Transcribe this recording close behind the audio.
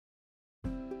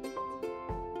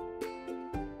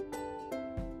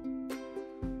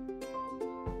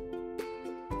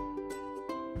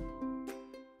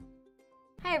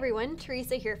Hi everyone,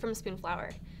 Teresa here from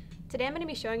Spoonflower. Today I'm going to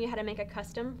be showing you how to make a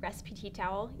custom recipe tea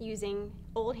towel using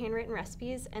old handwritten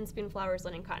recipes and Spoonflower's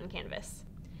linen cotton canvas.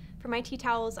 For my tea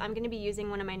towels, I'm going to be using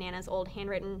one of my Nana's old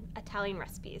handwritten Italian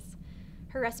recipes.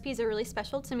 Her recipes are really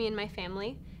special to me and my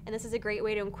family, and this is a great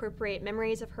way to incorporate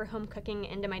memories of her home cooking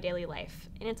into my daily life,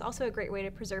 and it's also a great way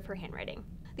to preserve her handwriting.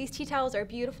 These tea towels are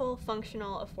beautiful,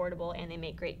 functional, affordable, and they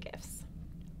make great gifts.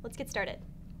 Let's get started.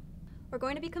 We're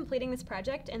going to be completing this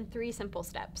project in 3 simple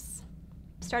steps.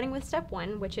 Starting with step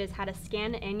 1, which is how to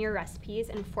scan in your recipes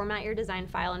and format your design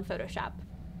file in Photoshop.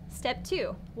 Step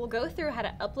 2, we'll go through how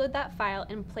to upload that file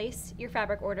and place your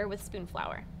fabric order with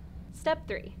Spoonflower. Step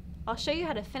 3, I'll show you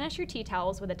how to finish your tea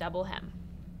towels with a double hem.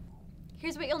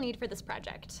 Here's what you'll need for this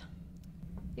project: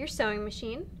 your sewing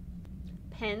machine,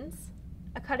 pins,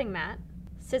 a cutting mat,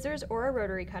 scissors or a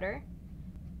rotary cutter,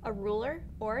 a ruler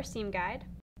or a seam guide,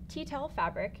 tea towel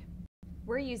fabric.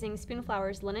 We're using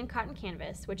Spoonflower's linen cotton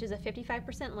canvas, which is a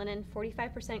 55% linen,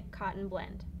 45% cotton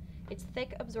blend. It's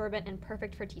thick, absorbent, and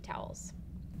perfect for tea towels.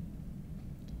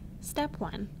 Step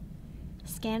 1,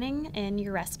 scanning in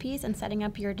your recipes and setting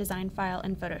up your design file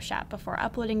in Photoshop before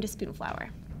uploading to Spoonflower.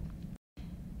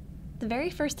 The very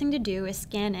first thing to do is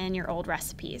scan in your old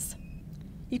recipes.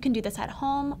 You can do this at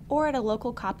home or at a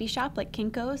local copy shop like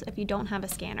Kinko's if you don't have a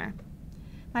scanner.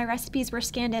 My recipes were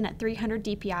scanned in at 300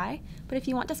 dpi, but if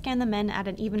you want to scan them in at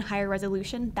an even higher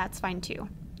resolution, that's fine too.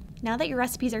 Now that your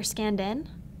recipes are scanned in,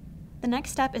 the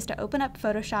next step is to open up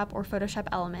Photoshop or Photoshop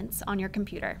Elements on your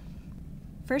computer.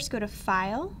 First, go to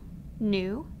File,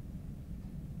 New,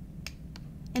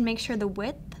 and make sure the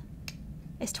width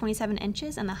is 27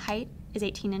 inches and the height is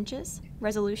 18 inches,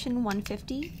 resolution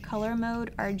 150, color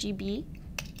mode RGB,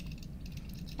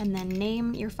 and then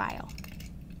name your file.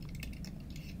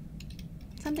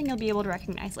 Something you'll be able to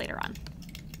recognize later on.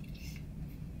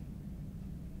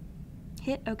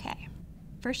 Hit OK.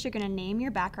 First, you're going to name your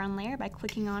background layer by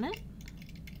clicking on it.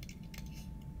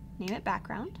 Name it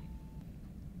background,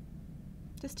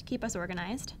 just to keep us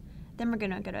organized. Then we're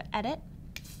going to go to Edit,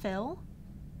 Fill,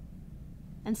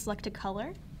 and select a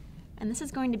color. And this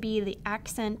is going to be the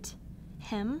accent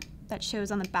hem that shows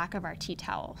on the back of our tea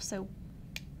towel. So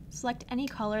select any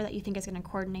color that you think is going to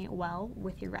coordinate well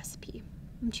with your recipe.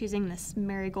 I'm choosing this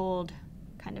marigold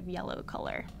kind of yellow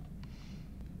color.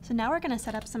 So now we're going to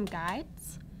set up some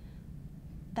guides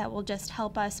that will just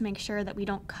help us make sure that we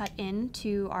don't cut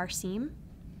into our seam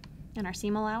and our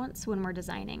seam allowance when we're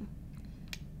designing.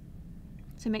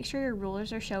 So make sure your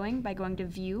rulers are showing by going to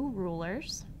View,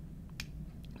 Rulers.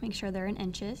 Make sure they're in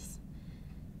inches.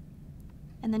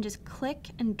 And then just click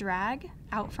and drag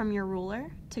out from your ruler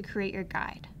to create your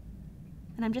guide.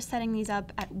 And I'm just setting these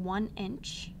up at 1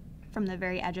 inch from the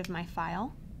very edge of my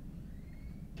file,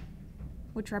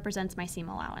 which represents my seam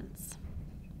allowance.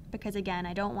 Because again,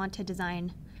 I don't want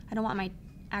my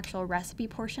actual recipe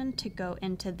portion to go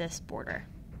into this border.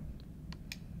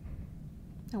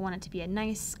 I want it to be a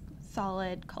nice,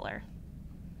 solid color.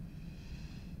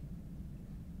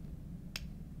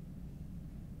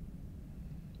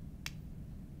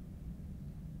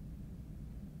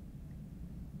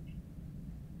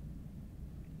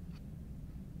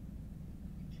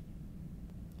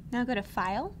 Now go to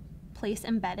File, Place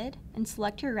Embedded, and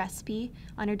select your recipe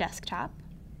on your desktop.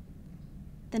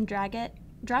 Then drop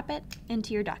it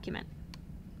into your document.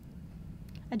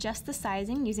 Adjust the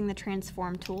sizing using the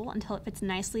Transform tool until it fits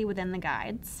nicely within the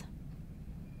guides.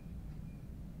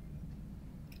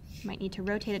 You might need to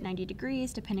rotate it 90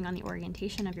 degrees depending on the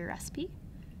orientation of your recipe.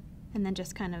 And then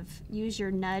just kind of use your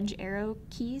nudge arrow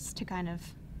keys to kind of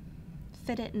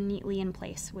fit it neatly in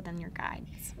place within your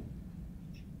guides.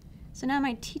 So now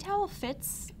my tea towel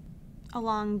fits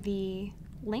along the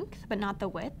length, but not the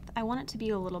width. I want it to be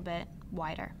a little bit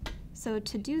wider. So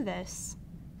to do this,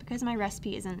 because my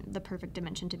recipe isn't the perfect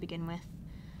dimension to begin with,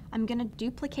 I'm going to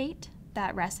duplicate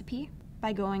that recipe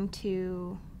by going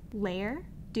to Layer,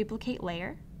 Duplicate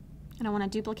Layer, and I want to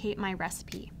duplicate my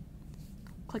recipe.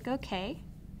 Click OK,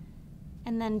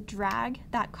 and then drag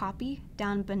that copy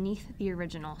down beneath the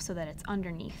original so that it's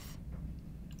underneath.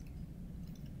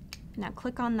 Now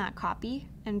click on that copy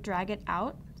and drag it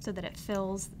out so that it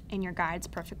fills in your guides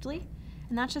perfectly.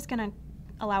 And that's just going to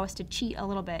allow us to cheat a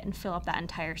little bit and fill up that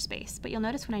entire space. But you'll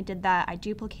notice when I did that, I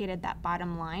duplicated that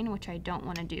bottom line, which I don't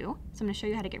want to do. So I'm going to show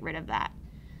you how to get rid of that.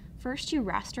 First, you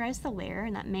rasterize the layer,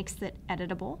 and that makes it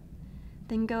editable.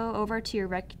 Then go over to your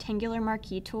rectangular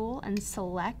marquee tool and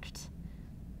select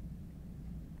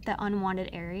the unwanted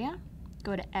area.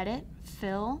 Go to Edit,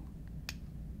 Fill,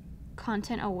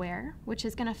 Content Aware, which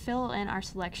is going to fill in our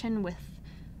selection with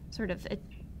sort of,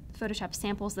 Photoshop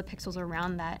samples the pixels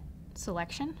around that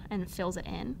selection and fills it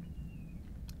in.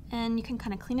 And you can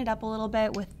kind of clean it up a little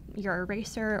bit with your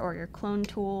eraser or your clone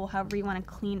tool, however you want to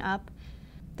clean up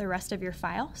the rest of your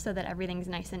file so that everything's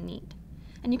nice and neat.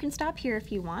 And you can stop here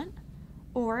if you want,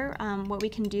 or what we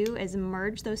can do is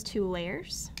merge those two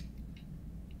layers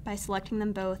by selecting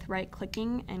them both,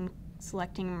 right-clicking and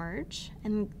selecting merge,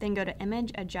 and then go to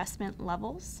Image Adjustment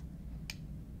Levels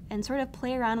and sort of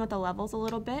play around with the levels a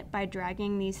little bit by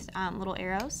dragging these little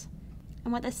arrows.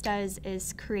 And what this does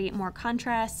is create more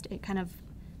contrast. It kind of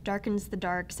darkens the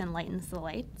darks and lightens the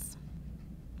lights.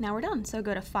 Now we're done. So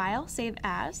go to File, Save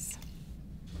As,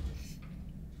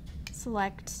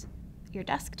 select your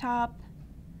desktop.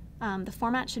 The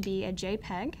format should be a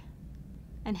JPEG,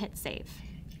 and hit Save.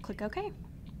 Click OK.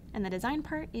 And the design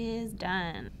part is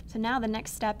done. So now the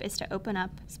next step is to open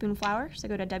up Spoonflower. So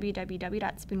go to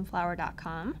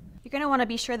www.spoonflower.com. You're going to want to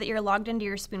be sure that you're logged into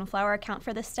your Spoonflower account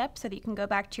for this step so that you can go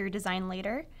back to your design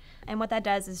later. And what that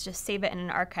does is just save it in an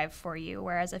archive for you,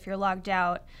 whereas if you're logged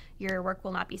out, your work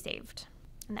will not be saved.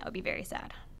 And that would be very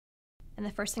sad. And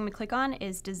the first thing to click on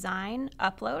is Design,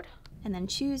 Upload, and then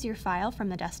choose your file from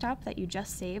the desktop that you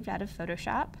just saved out of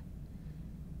Photoshop.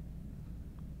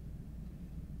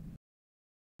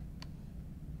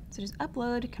 So just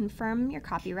upload, confirm your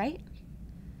copyright.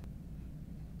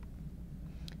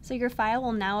 So your file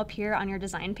will now appear on your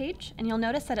design page, and you'll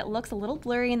notice that it looks a little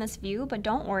blurry in this view, but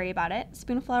don't worry about it.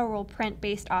 Spoonflower will print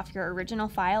based off your original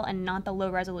file and not the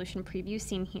low resolution preview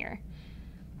seen here.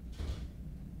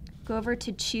 Go over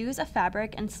to Choose a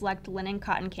Fabric and select Linen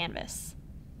Cotton Canvas.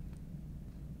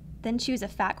 Then choose a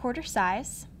fat quarter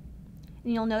size,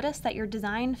 and you'll notice that your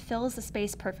design fills the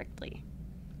space perfectly,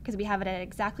 because we have it at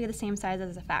exactly the same size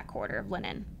as a fat quarter of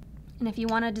linen. And if you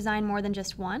want to design more than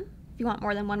just one, if you want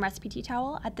more than one recipe tea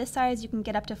towel, at this size you can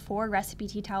get up to 4 recipe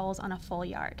tea towels on a full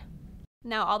yard.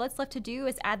 Now all that's left to do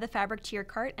is add the fabric to your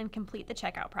cart and complete the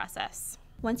checkout process.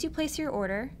 Once you place your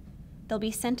order, they'll be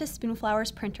sent to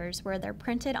Spoonflower's printers where they're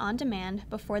printed on demand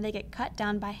before they get cut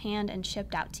down by hand and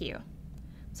shipped out to you.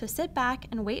 So sit back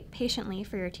and wait patiently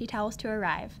for your tea towels to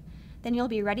arrive. Then you'll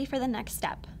be ready for the next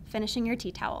step, finishing your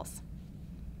tea towels.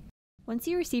 Once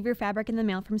you receive your fabric in the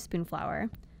mail from Spoonflower,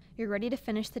 you're ready to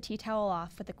finish the tea towel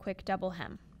off with a quick double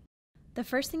hem. The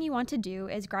first thing you want to do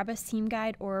is grab a seam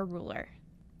guide or a ruler.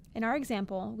 In our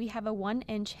example, we have a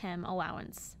 1-inch hem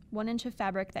allowance, 1 inch of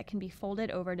fabric that can be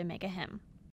folded over to make a hem.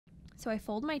 So I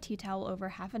fold my tea towel over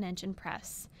 1/2 inch and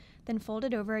press, then fold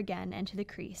it over again into the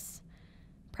crease.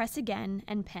 Press again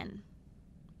and pin.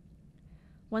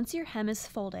 Once your hem is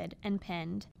folded and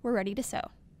pinned, we're ready to sew.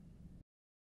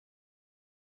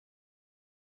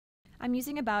 I'm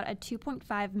using about a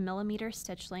 2.5 millimeter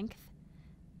stitch length,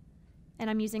 and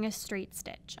I'm using a straight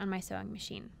stitch on my sewing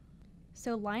machine.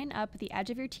 So line up the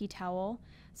edge of your tea towel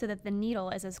so that the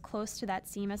needle is as close to that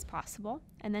seam as possible,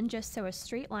 and then just sew a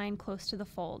straight line close to the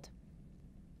fold.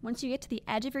 Once you get to the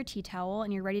edge of your tea towel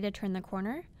and you're ready to turn the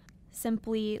corner,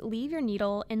 simply leave your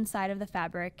needle inside of the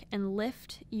fabric and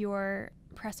lift your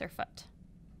presser foot.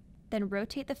 Then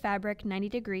rotate the fabric 90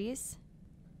 degrees,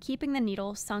 keeping the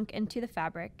needle sunk into the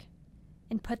fabric,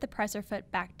 and put the presser foot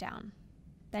back down.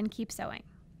 Then keep sewing.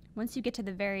 Once you get to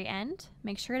the very end,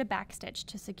 make sure to backstitch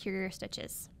to secure your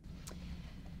stitches.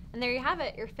 And there you have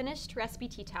it, your finished recipe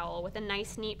tea towel with a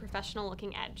nice, neat, professional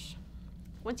looking edge.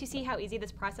 Once you see how easy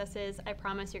this process is, I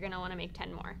promise you're going to want to make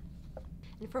 10 more.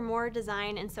 And for more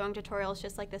design and sewing tutorials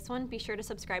just like this one, be sure to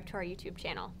subscribe to our YouTube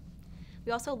channel.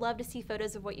 We also love to see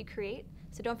photos of what you create,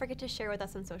 so don't forget to share with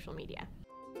us on social media.